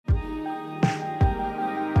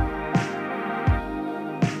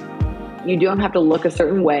You don't have to look a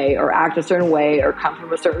certain way or act a certain way or come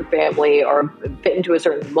from a certain family or fit into a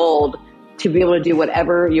certain mold to be able to do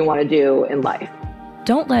whatever you want to do in life.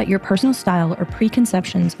 Don't let your personal style or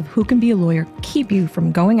preconceptions of who can be a lawyer keep you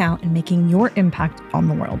from going out and making your impact on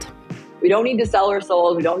the world. We don't need to sell our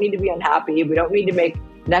souls. We don't need to be unhappy. We don't need to make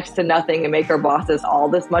next to nothing and make our bosses all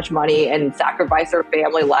this much money and sacrifice our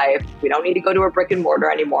family life. We don't need to go to a brick and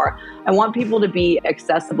mortar anymore. I want people to be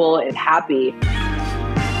accessible and happy.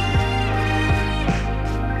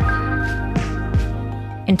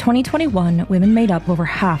 In 2021, women made up over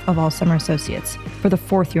half of all summer associates for the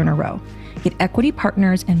fourth year in a row. Yet equity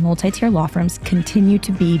partners and multi-tier law firms continue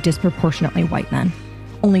to be disproportionately white men.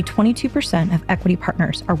 Only 22% of equity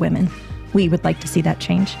partners are women. We would like to see that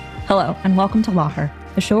change. Hello, and welcome to Law Her,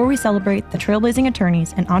 the show where we celebrate the trailblazing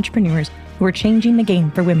attorneys and entrepreneurs who are changing the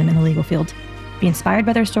game for women in the legal field. Be inspired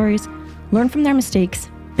by their stories, learn from their mistakes,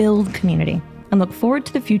 build community, and look forward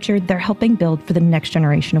to the future they're helping build for the next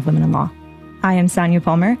generation of women in law. I am Sonia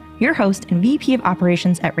Palmer, your host and VP of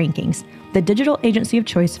Operations at Rankings, the digital agency of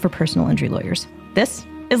choice for personal injury lawyers. This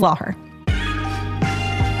is Law Her.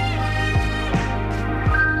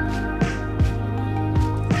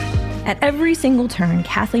 At every single turn,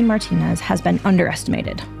 Kathleen Martinez has been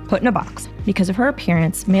underestimated, put in a box. Because of her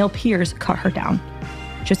appearance, male peers cut her down.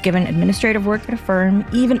 She was given administrative work at a firm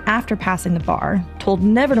even after passing the bar, told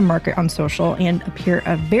never to market on social and appear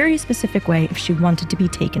a very specific way if she wanted to be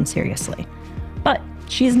taken seriously. But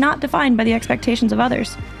she is not defined by the expectations of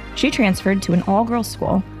others. She transferred to an all-girls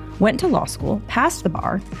school, went to law school, passed the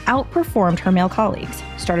bar, outperformed her male colleagues,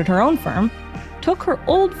 started her own firm, took her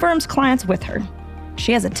old firm's clients with her.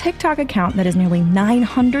 She has a TikTok account that is nearly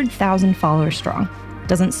 900,000 followers strong,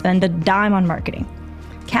 doesn't spend a dime on marketing.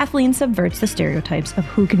 Kathleen subverts the stereotypes of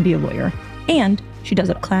who can be a lawyer, and she does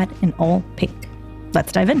it clad in all pink.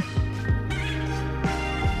 Let's dive in.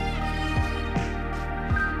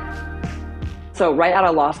 So right out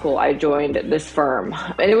of law school, I joined this firm,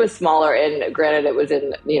 and it was smaller, and granted it was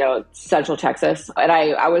in, Central Texas, and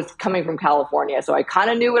I was coming from California, so I kind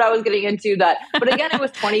of knew what I was getting into. But again, it was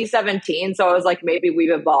 2017, so I was like, maybe we've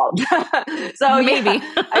evolved. So maybe.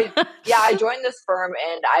 I joined this firm,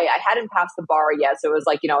 and I hadn't passed the bar yet, so it was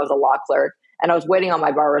like, I was a law clerk, and I was waiting on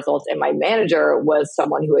my bar results, and my manager was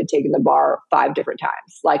someone who had taken the bar 5 different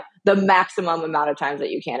times, like the maximum amount of times that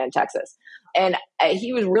you can in Texas. And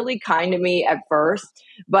he was really kind to me at first,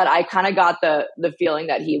 but I kind of got the feeling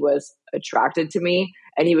that he was attracted to me,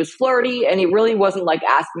 and he was flirty, and he really wasn't like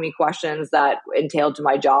asking me questions that entailed to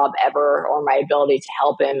my job ever or my ability to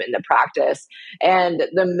help him in the practice. And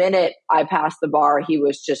the minute I passed the bar, he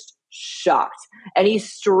was just shocked. And he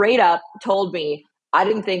straight up told me, "I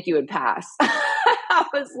didn't think you would pass." I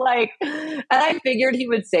was like, and I figured he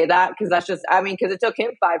would say that because because it took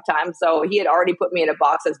him 5 times. So he had already put me in a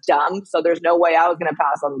box as dumb. So there's no way I was going to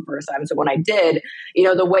pass on the first time. So when I did,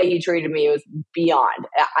 the way he treated me was beyond.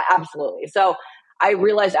 Absolutely. So I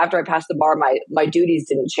realized after I passed the bar, my duties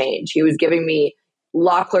didn't change. He was giving me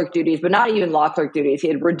law clerk duties, but not even law clerk duties. He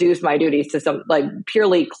had reduced my duties to some like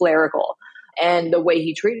purely clerical. And the way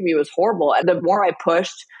he treated me was horrible. And the more I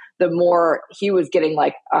pushed, the more he was getting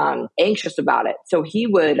anxious about it. So he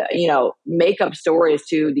would, make up stories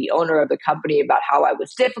to the owner of the company about how I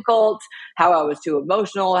was difficult, how I was too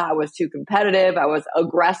emotional, how I was too competitive, I was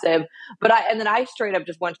aggressive. And then I straight up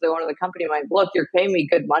just went to the owner of the company and went, "Look, you're paying me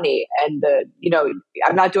good money, and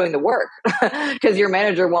I'm not doing the work because your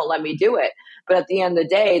manager won't let me do it." But at the end of the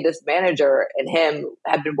day, this manager and him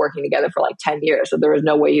had been working together for 10 years. So there was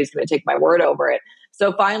no way he was going to take my word over it.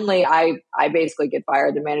 So finally, I basically get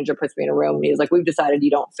fired. The manager puts me in a room and he's like, "We've decided you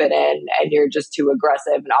don't fit in and you're just too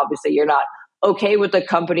aggressive. And obviously you're not okay with the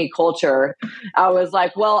company culture." I was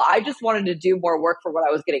like, well, I just wanted to do more work for what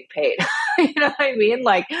I was getting paid. You know what I mean?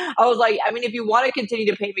 I was like, if you want to continue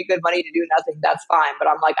to pay me good money to do nothing, that's fine. But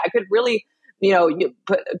I'm like, I could really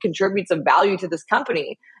contribute some value to this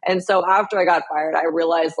company. And so after I got fired, I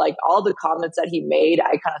realized all the comments that he made,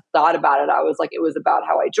 I kind of thought about it. I was like, it was about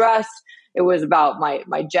how I dressed. It was about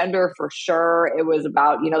my gender for sure. It was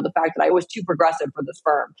about, the fact that I was too progressive for this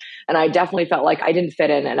firm. And I definitely felt like I didn't fit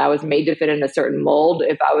in, and I was made to fit in a certain mold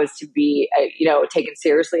if I was to be, taken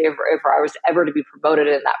seriously, if I was ever to be promoted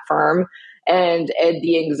in that firm. And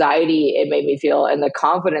the anxiety it made me feel, and the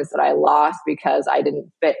confidence that I lost because I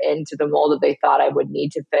didn't fit into the mold that they thought I would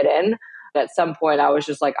need to fit in. At some point, I was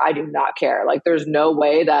just like, I do not care. There's no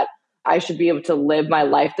way that I should be able to live my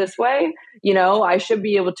life this way. I should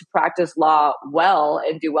be able to practice law well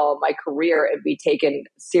and do well in my career and be taken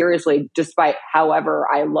seriously despite however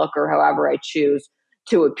I look or however I choose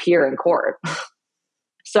to appear in court.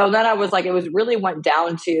 So then I was like, it was really went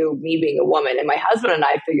down to me being a woman. And my husband and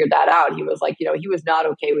I figured that out. He was like, he was not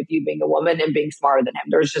okay with you being a woman and being smarter than him.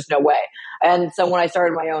 There's just no way. And so when I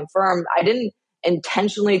started my own firm, I didn't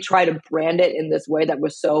intentionally try to brand it in this way that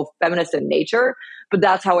was so feminist in nature, but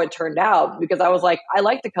that's how it turned out, because I was like, I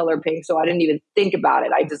like the color pink, so I didn't even think about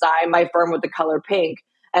it. I designed my firm with the color pink.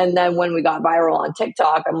 And then when we got viral on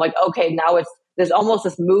TikTok, I'm like, okay, now there's almost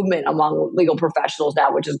this movement among legal professionals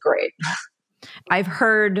now, which is great. I've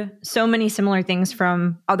heard so many similar things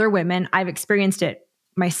from other women. I've experienced it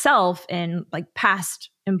myself in like past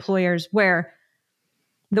employers where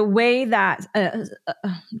the way that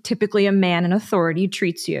typically a man in authority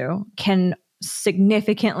treats you can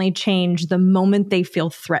significantly change the moment they feel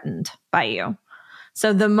threatened by you.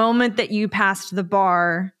 So the moment that you passed the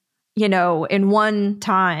bar, in one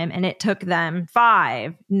time and it took them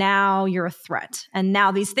 5, now you're a threat. And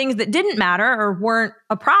now these things that didn't matter or weren't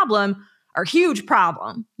a problem are a huge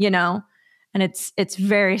problem, and it's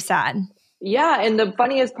very sad. Yeah. And the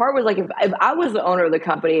funniest part was like, if I was the owner of the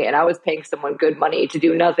company and I was paying someone good money to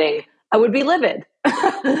do nothing, I would be livid.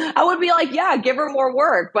 I would be like, yeah, give her more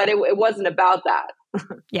work. But it wasn't about that.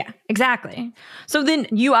 Yeah, exactly. So then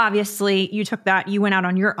you took that, you went out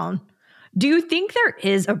on your own. Do you think there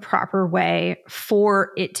is a proper way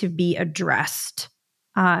for it to be addressed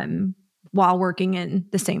while working in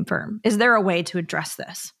the same firm? Is there a way to address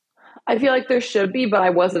this? I feel like there should be, but I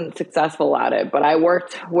wasn't successful at it. But I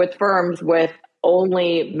worked with firms with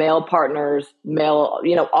only male partners,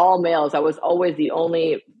 all males. I was always the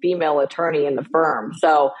only female attorney in the firm.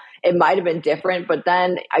 So it might have been different. But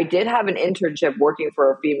then I did have an internship working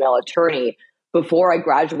for a female attorney before I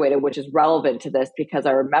graduated, which is relevant to this because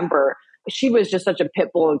I remember she was just such a pit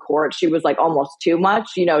bull in court. She was like almost too much.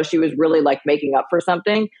 She was really like making up for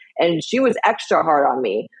something. And she was extra hard on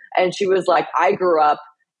me. And she was like, I grew up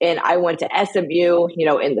and I went to SMU,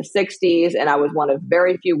 in the 60s, and I was one of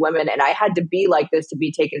very few women, and I had to be like this to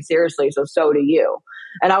be taken seriously. So do you.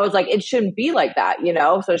 And I was like, it shouldn't be like that,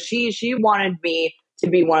 So she wanted me to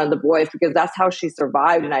be one of the boys because that's how she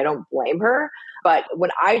survived, and I don't blame her. But when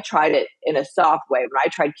I tried it in a soft way, when I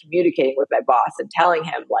tried communicating with my boss and telling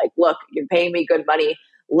him like, look, you're paying me good money,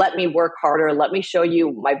 let me work harder, let me show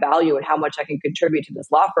you my value and how much I can contribute to this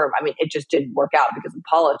law firm. I mean, it just didn't work out because of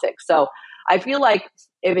politics. So I feel like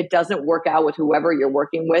if it doesn't work out with whoever you're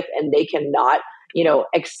working with and they cannot,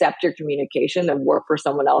 accept your communication and work for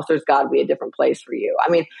someone else, there's got to be a different place for you.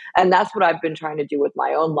 I mean, and that's what I've been trying to do with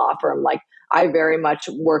my own law firm. Like, I very much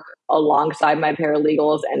work alongside my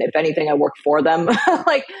paralegals, and if anything, I work for them.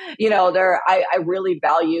 I really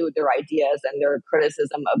value their ideas and their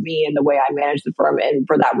criticism of me and the way I manage the firm. And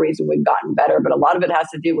for that reason, we've gotten better. But a lot of it has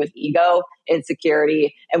to do with ego,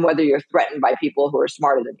 insecurity, and whether you're threatened by people who are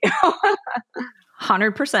smarter than you.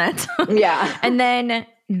 100%. Yeah. And then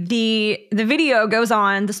the video goes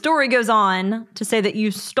on, the story goes on to say that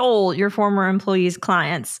you stole your former employees'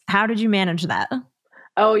 clients. How did you manage that?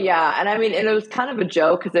 Oh, yeah. And I mean, and it was kind of a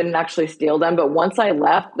joke because I didn't actually steal them. But once I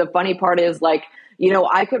left, the funny part is like,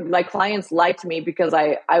 my clients liked me because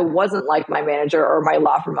I wasn't like my manager or my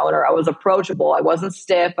law firm owner. I was approachable. I wasn't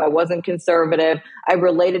stiff. I wasn't conservative. I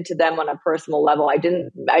related to them on a personal level. I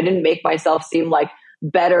didn't make myself seem like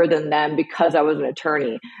better than them because I was an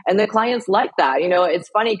attorney. And the clients like that. It's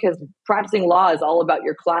funny because practicing law is all about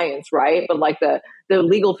your clients, right? But like the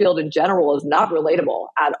legal field in general is not relatable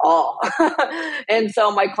at all. And so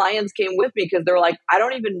my clients came with me because they're like, I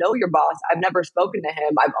don't even know your boss. I've never spoken to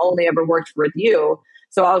him. I've only ever worked with you.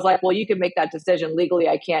 So I was like, well, you can make that decision. Legally,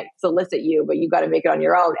 I can't solicit you, but you got to make it on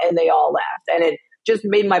your own. And they all left. And it just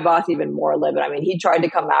made my boss even more livid. I mean, he tried to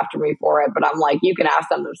come after me for it, but I'm like, you can ask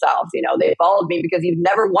them themselves. They followed me because you've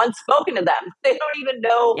never once spoken to them. They don't even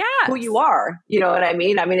know who you are. You know what I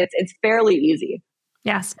mean? I mean, it's fairly easy.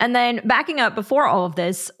 Yes. And then backing up before all of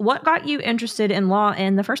this, what got you interested in law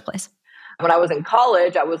in the first place? When I was in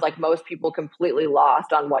college, I was like most people, completely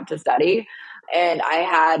lost on what to study. And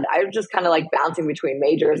I was just kind of like bouncing between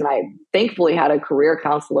majors. And I thankfully had a career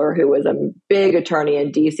counselor who was a big attorney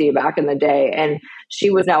in DC back in the day. And she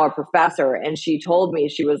was now a professor. And she told me,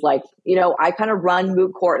 she was like, I kind of run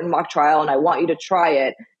moot court and mock trial, and I want you to try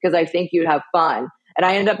it because I think you'd have fun. And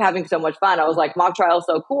I ended up having so much fun. I was like, mock trial is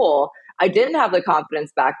so cool. I didn't have the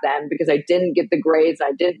confidence back then because I didn't get the grades.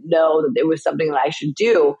 I didn't know that it was something that I should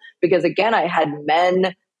do because, again, I had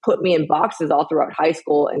men put me in boxes all throughout high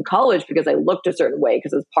school and college because I looked a certain way,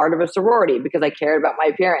 because I was part of a sorority, because I cared about my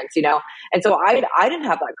appearance, And so I didn't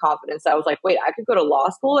have that confidence. I was like, wait, I could go to law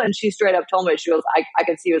school? And she straight up told me, she goes, I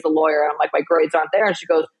could see you as a lawyer. And I'm like, my grades aren't there. And she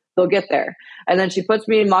goes, they'll get there. And then she puts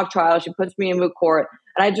me in mock trial. She puts me in moot court.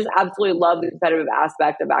 And I just absolutely love the competitive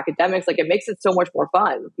aspect of academics. Like, it makes it so much more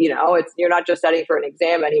fun. You're not just studying for an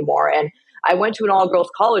exam anymore. And I went to an all-girls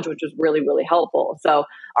college, which was really, really helpful. So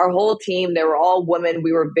our whole team, they were all women.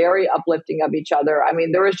 We were very uplifting of each other. I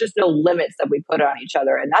mean, there was just no limits that we put on each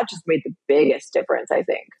other. And that just made the biggest difference, I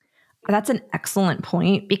think. That's an excellent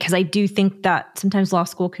point, because I do think that sometimes law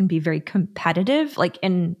school can be very competitive, like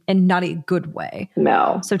in not a good way.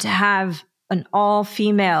 No. So to have an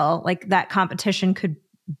all-female, like, that competition could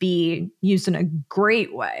be used in a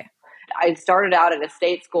great way. I started out at a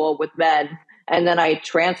state school with men, and then I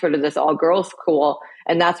transferred to this all-girls school.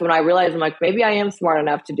 And that's when I realized, I'm like, maybe I am smart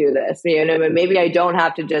enough to do this. Maybe I don't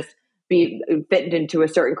have to just be fitted into a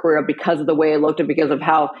certain career because of the way I looked, and because of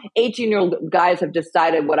how 18-year-old guys have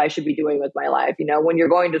decided what I should be doing with my life. When you're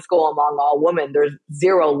going to school among all women, there's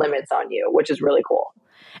zero limits on you, which is really cool.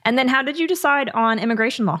 And then how did you decide on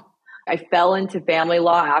immigration law? I fell into family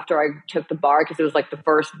law after I took the bar, because it was like the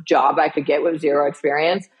first job I could get with zero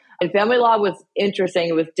experience. And family law was interesting.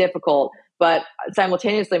 It was difficult. But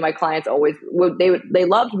simultaneously, my clients they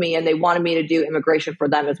loved me, and they wanted me to do immigration for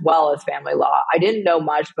them as well as family law. I didn't know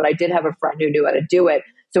much, but I did have a friend who knew how to do it.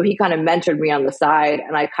 So he kind of mentored me on the side,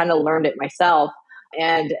 and I kind of learned it myself.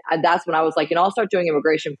 And that's when I was like, I'll start doing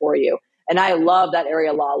immigration for you. And I love that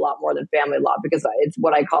area of law a lot more than family law, because it's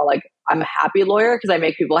what I call, like, I'm a happy lawyer because I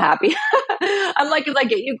make people happy. I'm like, because I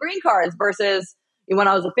get you green cards, versus when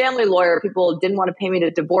I was a family lawyer, people didn't want to pay me to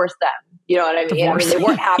divorce them. You know what I mean? They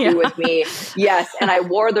weren't happy with me. Yes. And I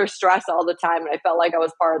wore their stress all the time. And I felt like I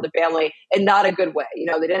was part of the family in not a good way.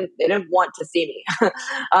 They didn't want to see me.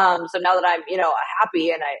 So now that I'm,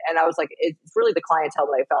 happy, and I was like, it's really the clientele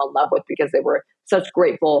that I fell in love with, because they were such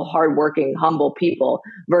grateful, hardworking, humble people,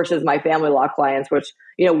 versus my family law clients, which,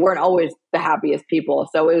 weren't always the happiest people.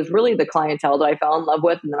 So it was really the clientele that I fell in love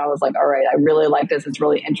with. And then I was like, all right, I really like this. It's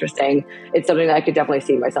really interesting. It's something that I could definitely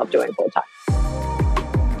see myself doing full time.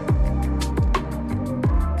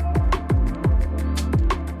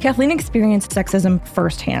 Kathleen experienced sexism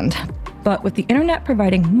firsthand, but with the internet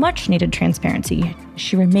providing much needed transparency,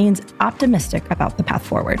 she remains optimistic about the path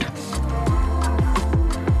forward.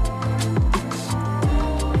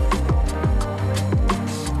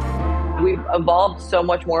 We've evolved so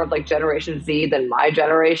much more of like Generation Z than my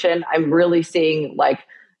generation. I'm really seeing like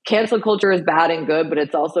cancel culture is bad and good, but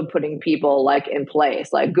it's also putting people like in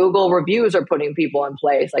place. Like Google reviews are putting people in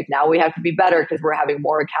place. Like now we have to be better because we're having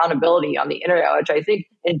more accountability on the internet, which I think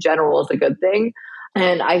in general is a good thing.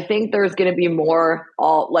 And I think there's going to be more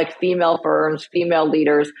all like female firms, female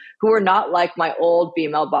leaders who are not like my old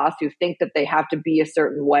female boss who think that they have to be a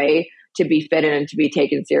certain way to be fitted and to be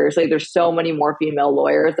taken seriously. There's so many more female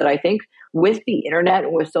lawyers that I think with the internet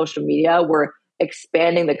and with social media, we're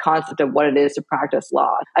expanding the concept of what it is to practice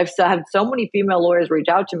law. I've had so many female lawyers reach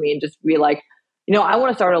out to me and just be like, I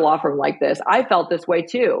want to start a law firm like this. I felt this way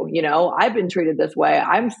too. I've been treated this way.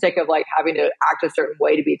 I'm sick of like having to act a certain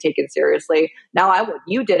way to be taken seriously. Now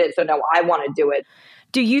you did it, so now I want to do it.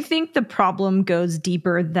 Do you think the problem goes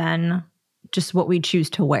deeper than just what we choose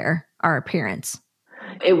to wear, our appearance?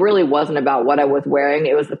 It really wasn't about what I was wearing.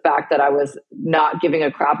 It was the fact that I was not giving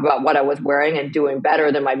a crap about what I was wearing and doing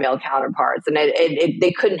better than my male counterparts. And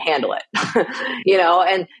they couldn't handle it,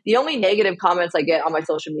 and the only negative comments I get on my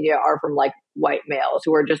social media are from like white males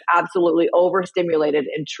who are just absolutely overstimulated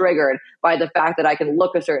and triggered by the fact that I can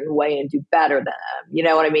look a certain way and do better than them. You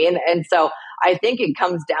know what I mean? And so I think it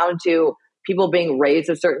comes down to people being raised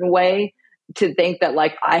a certain way to think that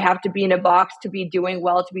like I have to be in a box to be doing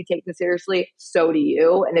well, to be taken seriously. So do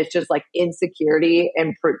you. And it's just like insecurity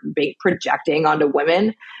and projecting onto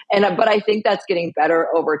women. But I think that's getting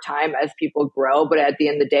better over time as people grow. But at the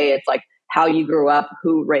end of the day, it's like how you grew up,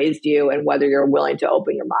 who raised you, and whether you're willing to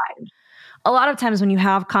open your mind. A lot of times when you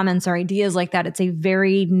have comments or ideas like that, it's a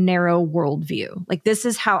very narrow worldview. Like, this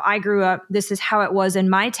is how I grew up. This is how it was in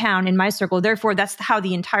my town, in my circle. Therefore, that's how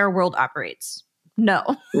the entire world operates. No.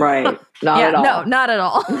 Right. Not at all. No, not at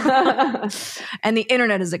all. And the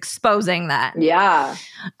internet is exposing that. Yeah.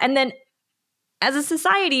 And then as a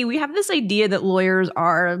society, we have this idea that lawyers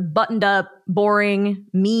are buttoned up, boring,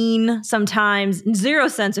 mean, sometimes zero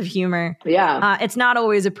sense of humor. Yeah. It's not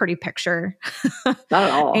always a pretty picture. Not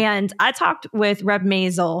at all. And I talked with Reb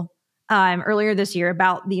Maisel earlier this year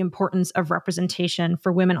about the importance of representation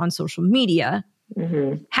for women on social media.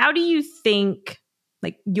 Mm-hmm. How do you think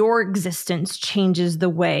like your existence changes the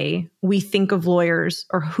way we think of lawyers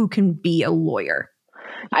or who can be a lawyer?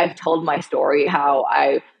 I've told my story how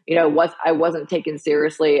I wasn't taken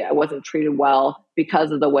seriously. I wasn't treated well because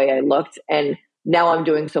of the way I looked. And now I'm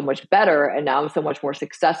doing so much better. And now I'm so much more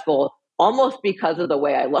successful almost because of the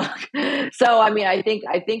way I look. So, I mean, I think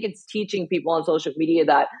it's teaching people on social media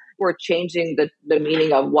that we're changing the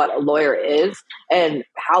meaning of what a lawyer is and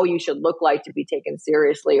how you should look like to be taken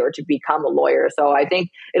seriously or to become a lawyer. So I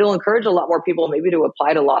think it'll encourage a lot more people maybe to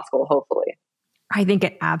apply to law school, hopefully. I think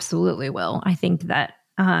it absolutely will. I think that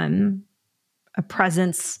a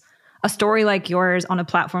presence, a story like yours on a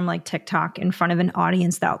platform like TikTok in front of an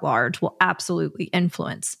audience that large will absolutely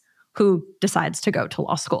influence who decides to go to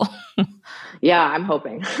law school. Yeah, I'm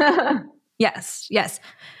hoping. Yes.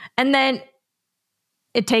 And then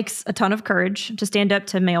it takes a ton of courage to stand up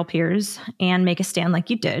to male peers and make a stand like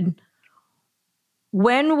you did.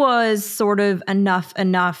 When was sort of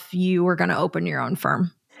enough you were going to open your own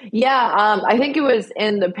firm? Yeah, I think it was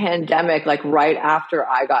in the pandemic, like right after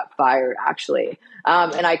I got fired, actually.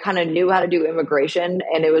 And I kind of knew how to do immigration.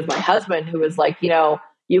 And it was my husband who was like,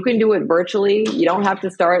 you can do it virtually. You don't have to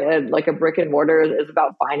start at like a brick and mortar. It's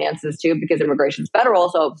about finances too, because immigration is federal.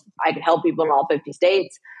 So I can help people in all 50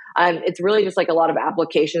 states. It's really just like a lot of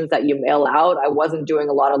applications that you mail out. I wasn't doing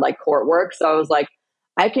a lot of like court work. So I was like,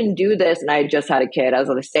 I can do this. And I just had a kid. I was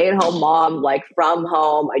a stay-at-home mom, like from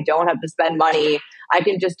home. I don't have to spend money. I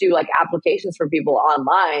can just do like applications for people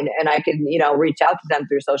online and I can, reach out to them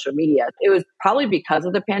through social media. It was probably because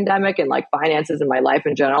of the pandemic and like finances in my life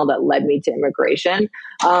in general that led me to immigration.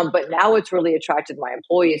 But now it's really attracted my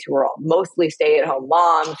employees who are mostly stay-at-home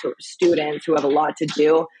moms, who are students, who have a lot to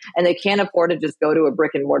do, and they can't afford to just go to a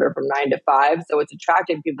brick and mortar from 9 to 5. So it's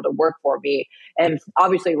attracting people to work for me. And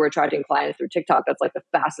obviously we're attracting clients through TikTok. That's like the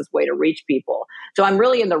fastest way to reach people. So I'm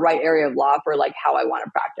really in the right area of law for like how I want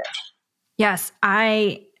to practice. Yes,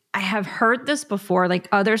 I have heard this before, like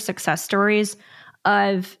other success stories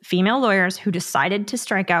of female lawyers who decided to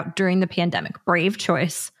strike out during the pandemic. Brave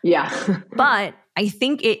choice. Yeah. But I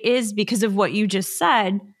think it is because of what you just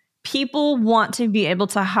said. People want to be able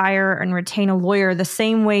to hire and retain a lawyer the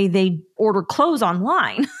same way they order clothes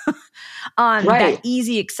online. Right. That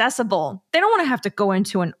easy, accessible. They don't want to have to go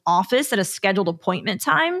into an office at a scheduled appointment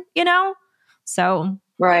time, So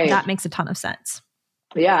right. That makes a ton of sense.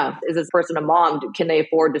 Yeah. Is this person a mom? Can they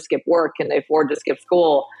afford to skip work? Can they afford to skip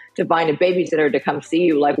school to find a babysitter to come see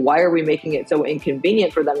you? Like, why are we making it so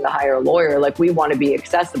inconvenient for them to hire a lawyer? Like, we want to be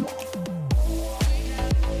accessible.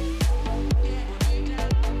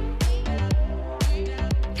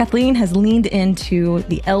 Kathleen has leaned into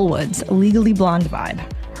the Elwood's Legally Blonde vibe.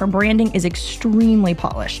 Her branding is extremely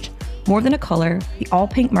polished. More than a color, the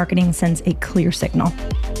all-pink marketing sends a clear signal.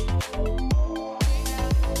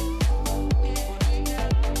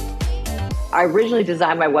 I originally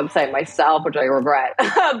designed my website myself, which I regret.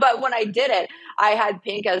 But when I did it, I had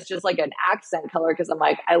pink as just like an accent color because I'm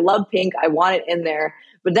like, I love pink. I want it in there.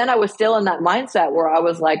 But then I was still in that mindset where I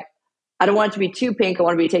was like, I don't want it to be too pink. I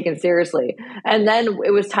want to be taken seriously. And then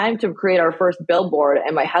it was time to create our first billboard.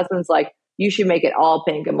 And my husband's like, you should make it all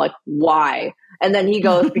pink. I'm like, why? And then he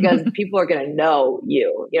goes, because people are going to know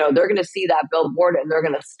you. They're going to see that billboard and they're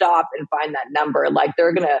going to stop and find that number. Like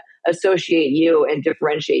they're going to associate you and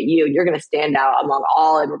differentiate you. You're going to stand out among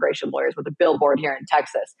all immigration lawyers with a billboard here in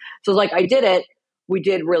Texas. So like, I did it. We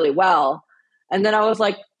did really well. And then I was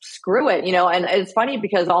like, screw it, and it's funny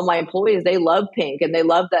because all my employees, they love pink and they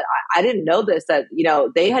love that. I didn't know this, that,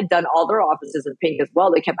 they had done all their offices in pink as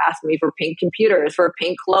well. They kept asking me for pink computers, for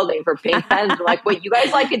pink clothing, for pink pens. I'm like, wait, you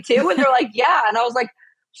guys like it too? And they're like, yeah. And I was like,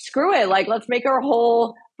 screw it. Like, let's make our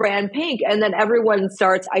whole brand pink. And then everyone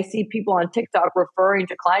starts, I see people on TikTok referring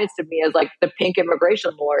to clients to me as like the pink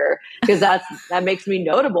immigration lawyer, because that makes me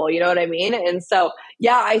notable. You know what I mean? And so,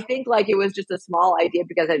 yeah, I think like it was just a small idea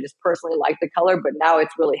because I just personally like the color, but now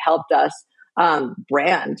it's really helped us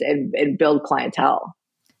brand and build clientele.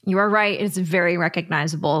 You are right. It's very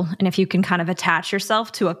recognizable. And if you can kind of attach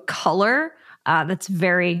yourself to a color, that's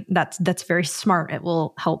very smart. It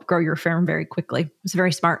will help grow your firm very quickly. It's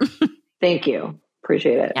very smart. Thank you.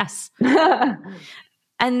 Appreciate it. Yes.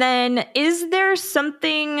 And then is there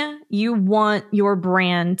something you want your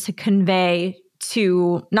brand to convey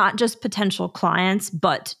to not just potential clients,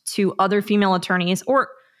 but to other female attorneys, or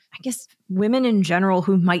I guess women in general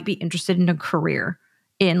who might be interested in a career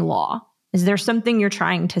in law? Is there something you're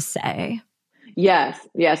trying to say? Yes,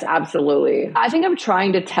 absolutely. I think I'm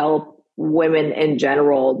trying to tell women in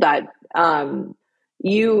general that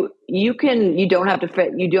you don't have to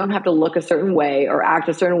fit, you don't have to look a certain way or act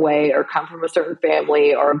a certain way or come from a certain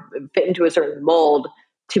family or fit into a certain mold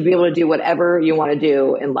to be able to do whatever you want to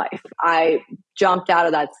do in life. I jumped out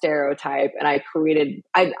of that stereotype and I created,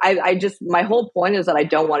 I just, my whole point is that I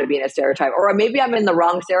don't want to be in a stereotype, or maybe I'm in the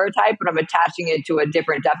wrong stereotype, but I'm attaching it to a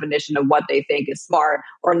different definition of what they think is smart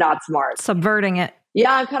or not smart. Subverting it.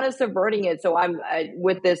 Yeah, I'm kind of subverting it. So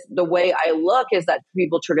with this, the way I look is that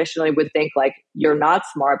people traditionally would think like you're not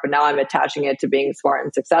smart, but now I'm attaching it to being smart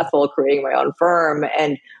and successful, creating my own firm,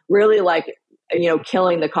 and really like,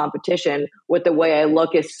 killing the competition with the way I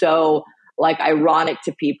look is so like ironic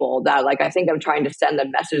to people that like I think I'm trying to send the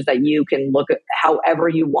message that you can look at however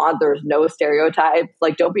you want. There's no stereotypes.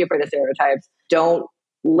 Like, don't be afraid of stereotypes. Don't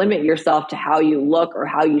limit yourself to how you look or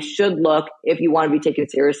how you should look if you want to be taken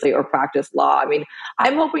seriously or practice law. I mean,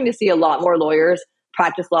 I'm hoping to see a lot more lawyers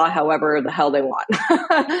practice law however the hell they want.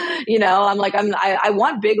 I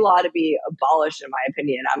want big law to be abolished, in my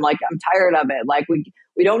opinion. I'm tired of it. Like,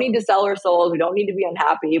 we don't need to sell our souls. We don't need to be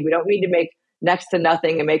unhappy. We don't need to make next to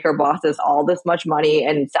nothing and make our bosses all this much money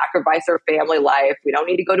and sacrifice our family life. We don't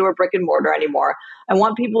need to go to a brick and mortar anymore. I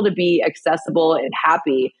want people to be accessible and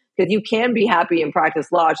happy, because you can be happy and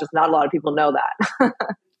practice law. It's just not a lot of people know that.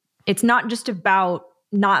 It's not just about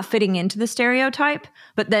not fitting into the stereotype,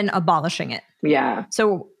 but then abolishing it. Yeah.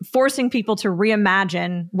 So forcing people to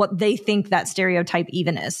reimagine what they think that stereotype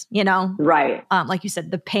even is, Right. Like you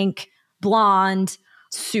said, the pink, blonde,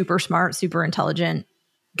 super smart, super intelligent,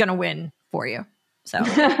 gonna win for you. So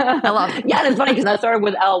I love it. Yeah, and it's funny because that started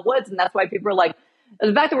with Elle Woods, and that's why people are like,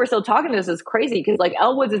 the fact that we're still talking this is crazy, because like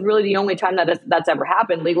Elle Woods is really the only time that's ever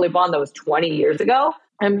happened. Legally Blonde, that was 20 years ago.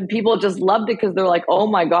 And people just loved it because they're like, oh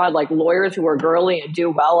my God, like lawyers who are girly and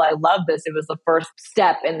do well. I love this. It was the first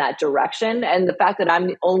step in that direction. And the fact that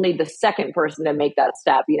I'm only the second person to make that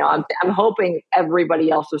step, I'm hoping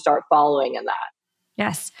everybody else will start following in that.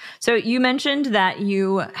 Yes. So you mentioned that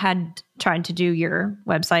you had tried to do your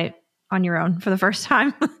website on your own for the first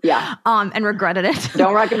time. Yeah. And regretted it.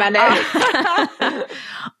 Don't recommend it.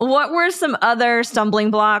 What were some other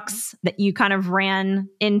stumbling blocks that you kind of ran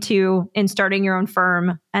into in starting your own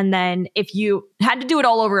firm? And then if you had to do it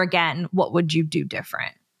all over again, what would you do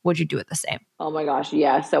different? Would you do it the same? Oh my gosh,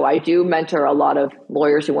 yeah. So I do mentor a lot of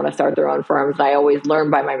lawyers who want to start their own firms. And I always learn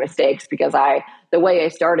by my mistakes, because the way I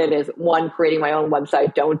started is, one, creating my own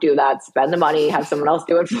website. Don't do that. Spend the money, have someone else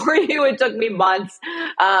do it for you. It took me months.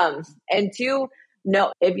 And two,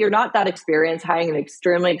 no, if you're not that experienced, hiring an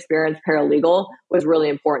extremely experienced paralegal was really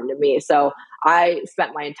important to me. So I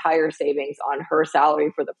spent my entire savings on her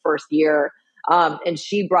salary for the first year. And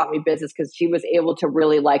she brought me business because she was able to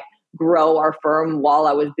really like grow our firm while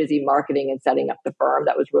I was busy marketing and setting up the firm.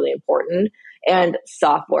 That was really important. And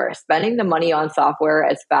software, spending the money on software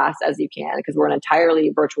as fast as you can, because we're an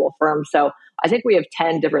entirely virtual firm. So I think we have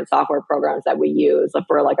 10 different software programs that we use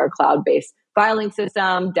for like our cloud-based filing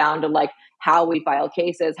system, down to like how we file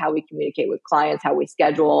cases, how we communicate with clients, how we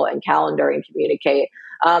schedule and calendar and communicate.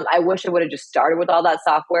 I wish I would have just started with all that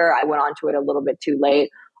software. I went onto it a little bit too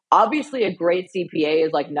late. Obviously, a great CPA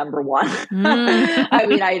is like number one. I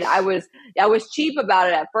mean, I was cheap about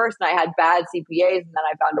it at first, and I had bad CPAs, and then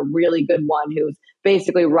I found a really good one who's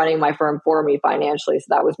basically running my firm for me financially. So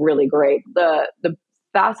that was really great. The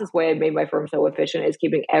fastest way I made my firm so efficient is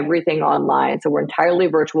keeping everything online. So we're entirely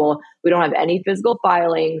virtual. We don't have any physical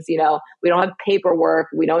filings. We don't have paperwork.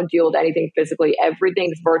 We don't deal with anything physically.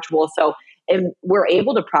 Everything's virtual. So and we're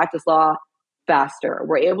able to practice law faster.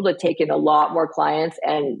 We're able to take in a lot more clients,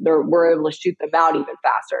 and we're able to shoot them out even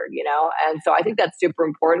faster, And so I think that's super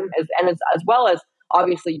important, as well as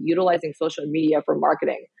obviously utilizing social media for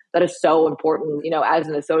marketing. That is so important. As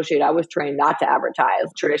an associate, I was trained not to advertise.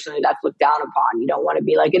 Traditionally, that's looked down upon. You don't want to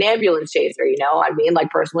be like an ambulance chaser, like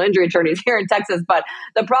personal injury attorneys here in Texas. But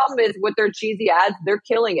the problem is with their cheesy ads, they're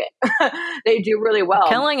killing it. They do really well.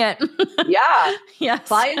 Killing it. Yeah. Yes.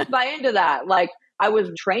 Clients buy into that. Like, I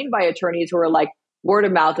was trained by attorneys who are like, word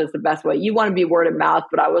of mouth is the best way. You want to be word of mouth.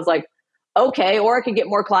 But I was like, okay, or I could get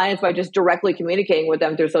more clients by just directly communicating with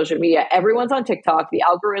them through social media. Everyone's on TikTok. The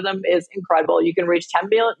algorithm is incredible. You can reach 10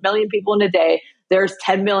 million people in a day. There's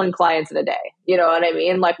 10 million clients in a day. You know what I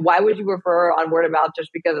mean? Like, why would you refer on word of mouth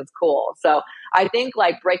just because it's cool? So I think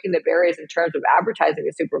like breaking the barriers in terms of advertising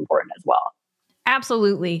is super important as well.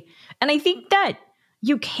 Absolutely. And I think that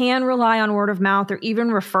you can rely on word of mouth or even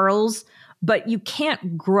referrals, but you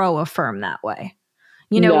can't grow a firm that way.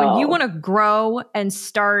 No. When you want to grow and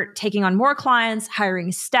start taking on more clients,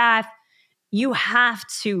 hiring staff, you have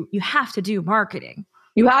to do marketing.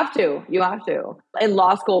 You have to. In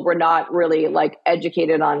law school, we're not really like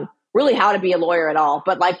educated on really how to be a lawyer at all,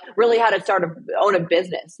 but like really how to own a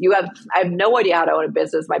business. I have no idea how to own a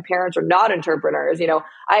business. My parents are not entrepreneurs.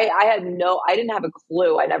 I didn't have a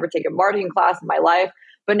clue. I never take a marketing class in my life.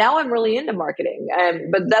 But now I'm really into marketing.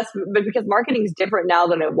 But because marketing is different now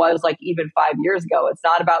than it was like even 5 years ago. It's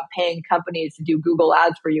not about paying companies to do Google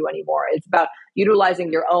ads for you anymore. It's about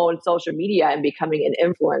utilizing your own social media and becoming an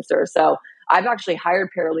influencer. So I've actually hired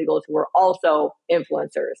paralegals who are also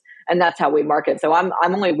influencers, and that's how we market. So I'm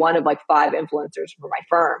only one of like 5 influencers for my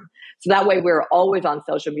firm. So that way we're always on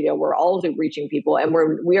social media. We're always reaching people, and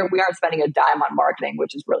we aren't spending a dime on marketing,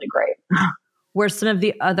 which is really great. Where some of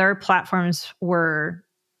the other platforms were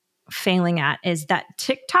failing at is that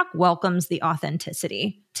TikTok welcomes the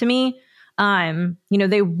authenticity. To me,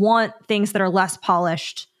 they want things that are less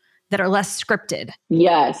polished, that are less scripted.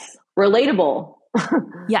 Yes. Relatable.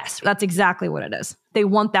 Yes, that's exactly what it is. They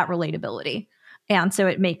want that relatability. And so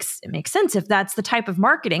it makes sense if that's the type of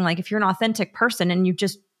marketing. Like if you're an authentic person and you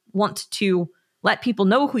just want to let people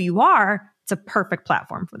know who you are, it's a perfect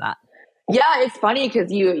platform for that. Yeah, it's funny because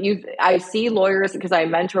I see lawyers, because I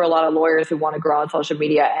mentor a lot of lawyers who want to grow on social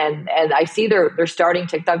media, and I see they're starting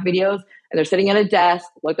TikTok videos and they're sitting at a desk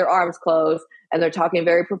with their arms closed and they're talking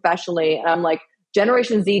very professionally. And I'm like,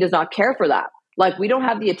 Generation Z does not care for that. Like, we don't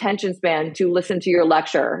have the attention span to listen to your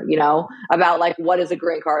lecture, about like what is a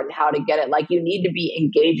green card and how to get it. Like, you need to be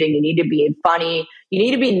engaging, you need to be funny, you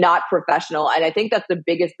need to be not professional. And I think that's the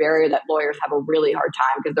biggest barrier that lawyers have a really hard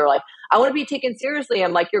time, because they're like, I want to be taken seriously.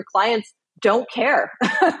 I'm like, your clients don't care.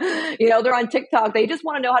 They're on TikTok. They just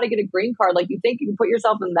want to know how to get a green card. Like, you think you can put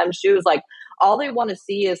yourself in them shoes. Like, all they want to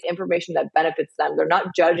see is information that benefits them. They're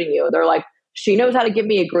not judging you. They're like, she knows how to give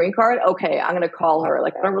me a green card. Okay, I'm going to call her.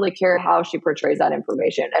 Like, I don't really care how she portrays that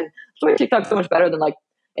information. And that's why TikTok's so much better than like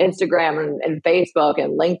Instagram and Facebook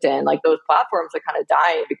and LinkedIn. Like, those platforms are kind of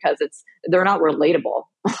dying because they're not relatable.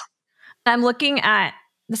 I'm looking at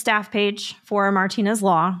the staff page for Martinez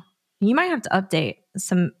Law. You might have to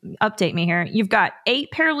update me here. You've got 8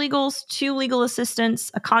 paralegals, 2 legal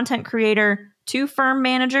assistants, a content creator, 2 firm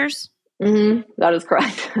managers. Mm-hmm. That is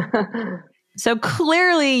correct. So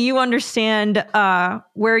clearly you understand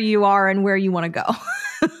where you are and where you want to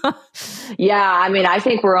go. Yeah, I mean, I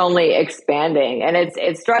think we're only expanding, and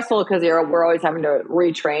it's stressful because we're always having to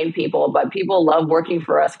retrain people, but people love working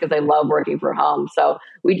for us because they love working from home. So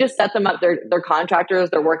we just set them up. They're contractors.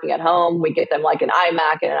 They're working at home. We get them like an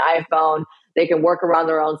iMac and an iPhone. They can work around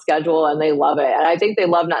their own schedule, and they love it. And I think they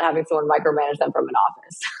love not having someone micromanage them from an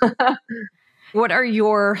office. What are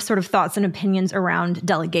your sort of thoughts and opinions around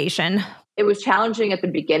delegation? It was challenging at the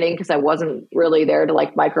beginning because I wasn't really there to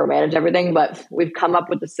like micromanage everything, but we've come up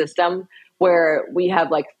with a system where we have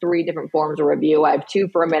like 3 different forms of review. I have 2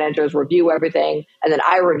 firm managers review everything, and then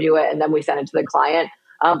I review it, and then we send it to the client.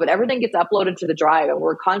 But everything gets uploaded to the drive, and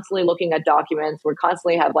we're constantly looking at documents. We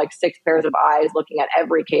constantly have like 6 pairs of eyes looking at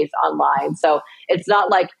every case online. So it's not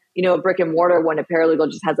like, a brick and mortar when a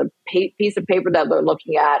paralegal just has a piece of paper that they're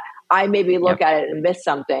looking at. I maybe look at it and miss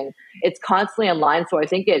something. It's constantly online. So I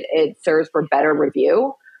think it serves for better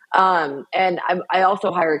review. And I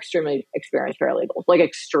also hire extremely experienced paralegals, like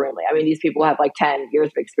extremely. I mean, these people have like 10 years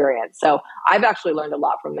of experience. So I've actually learned a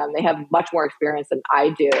lot from them. They have much more experience than I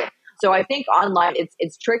do. So I think online,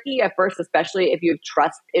 it's tricky at first, especially if you have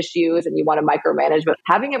trust issues and you want to micromanage, but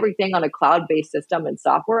having everything on a cloud-based system and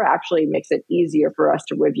software actually makes it easier for us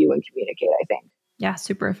to review and communicate, I think. Yeah,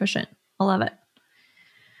 super efficient. I love it.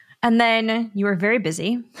 And then you are very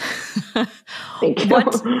busy. Thank you.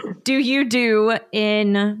 What do you do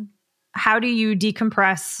how do you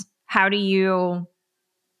decompress? How do you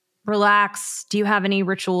relax? Do you have any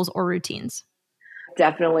rituals or routines?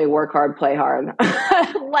 Definitely work hard, play hard.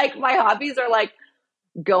 Like, my hobbies are like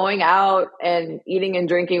going out and eating and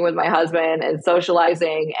drinking with my husband and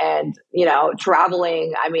socializing and,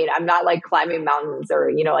 traveling. I mean, I'm not like climbing mountains or,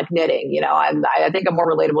 like knitting, I think I'm more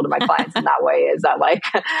relatable to my clients in that way, is that like,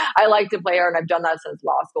 I like to play hard, and I've done that since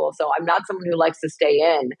law school. So I'm not someone who likes to stay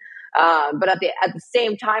in. But at the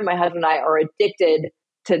same time, my husband and I are addicted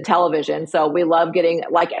to television. So we love getting,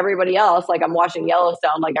 like everybody else, like I'm watching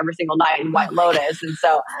Yellowstone like every single night in White Lotus. And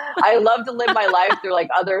so I love to live my life through like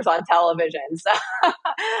others on television. So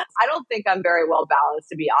I don't think I'm very well balanced,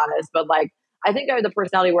 to be honest, but like, I think I have the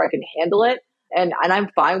personality where I can handle it. And I'm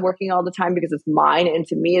fine working all the time because it's mine. And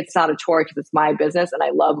to me, it's not a chore because it's my business and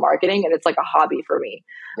I love marketing and it's like a hobby for me.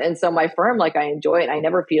 And so my firm, like, I enjoy it and I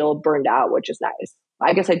never feel burned out, which is nice.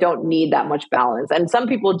 I guess I don't need that much balance. And some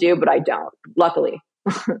people do, but I don't, luckily.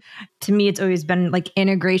 To me, it's always been like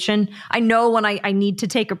integration. I know when I need to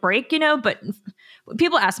take a break, but when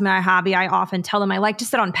people ask me my hobby, I often tell them I like to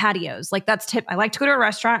sit on patios. Like, that's I like to go to a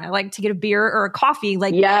restaurant. I like to get a beer or a coffee.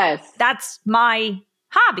 Like, yes, that's my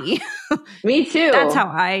hobby. Me too. That's how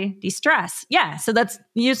I de-stress. Yeah. So that's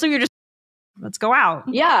usually you're just, let's go out.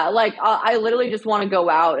 Yeah. Like, I literally just want to go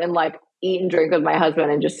out and like eat and drink with my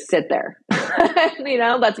husband and just sit there.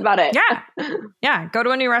 That's about it. Yeah. Yeah. Go to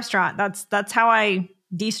a new restaurant. That's how I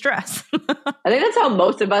de-stress. I think that's how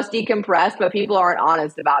most of us decompress, but people aren't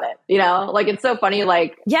honest about it. Like it's so funny.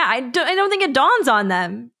 Like, yeah, I don't think it dawns on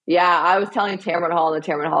them. Yeah, I was telling Tamron Hall on the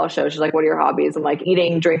Tamron Hall show, she's like, what are your hobbies? I'm like,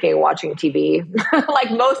 eating, drinking, watching TV.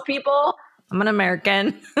 Like most people. I'm an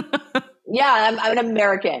American. Yeah, I'm an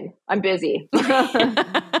American. I'm busy.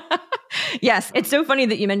 Yes, it's so funny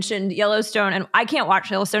that you mentioned Yellowstone, and I can't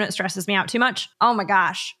watch Yellowstone. It stresses me out too much. Oh my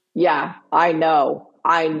gosh. Yeah, I know.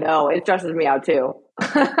 It stresses me out too.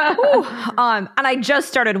 And I just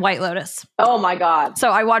started White Lotus. Oh my God. So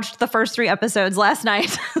I watched the first 3 episodes last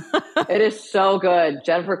night. It is so good.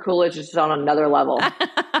 Jennifer Coolidge is just on another level.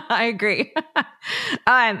 I agree.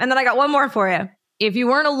 And then I got one more for you. If you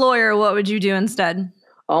weren't a lawyer, what would you do instead?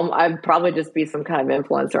 I'd probably just be some kind of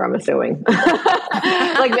influencer, I'm assuming.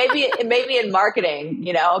 Like maybe in marketing,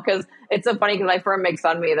 because it's so funny because my firm makes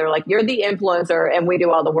fun of me. They're like, you're the influencer and we do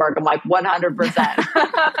all the work. I'm like,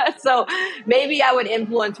 100%. So maybe I would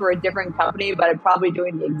influence for a different company, but I'm probably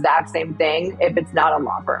doing the exact same thing if it's not a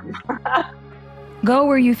law firm. Go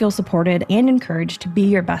where you feel supported and encouraged to be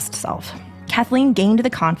your best self. Kathleen gained the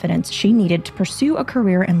confidence she needed to pursue a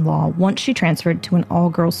career in law once she transferred to an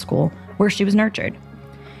all-girls school where she was nurtured.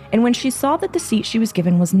 And when she saw that the seat she was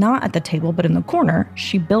given was not at the table but in the corner,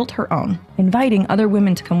 she built her own, inviting other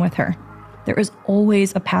women to come with her. There is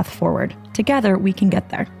always a path forward. Together, we can get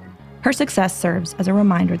there. Her success serves as a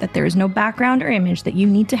reminder that there is no background or image that you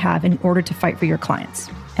need to have in order to fight for your clients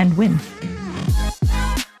and win.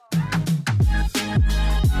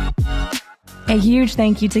 A huge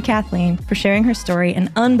thank you to Kathleen for sharing her story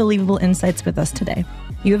and unbelievable insights with us today.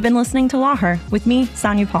 You have been listening to Law Her with me,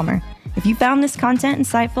 Sonia Palmer. If you found this content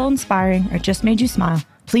insightful, inspiring, or just made you smile,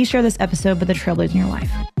 please share this episode with a trailblazer in your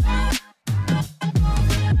life.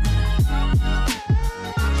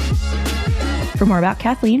 For more about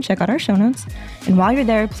Kathleen, check out our show notes. And while you're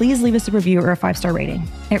there, please leave us a review or a 5-star rating.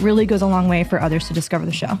 It really goes a long way for others to discover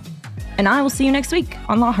the show. And I will see you next week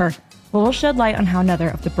on Law Her, where we'll shed light on how another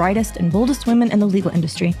of the brightest and boldest women in the legal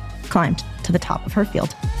industry climbed to the top of her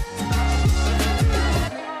field.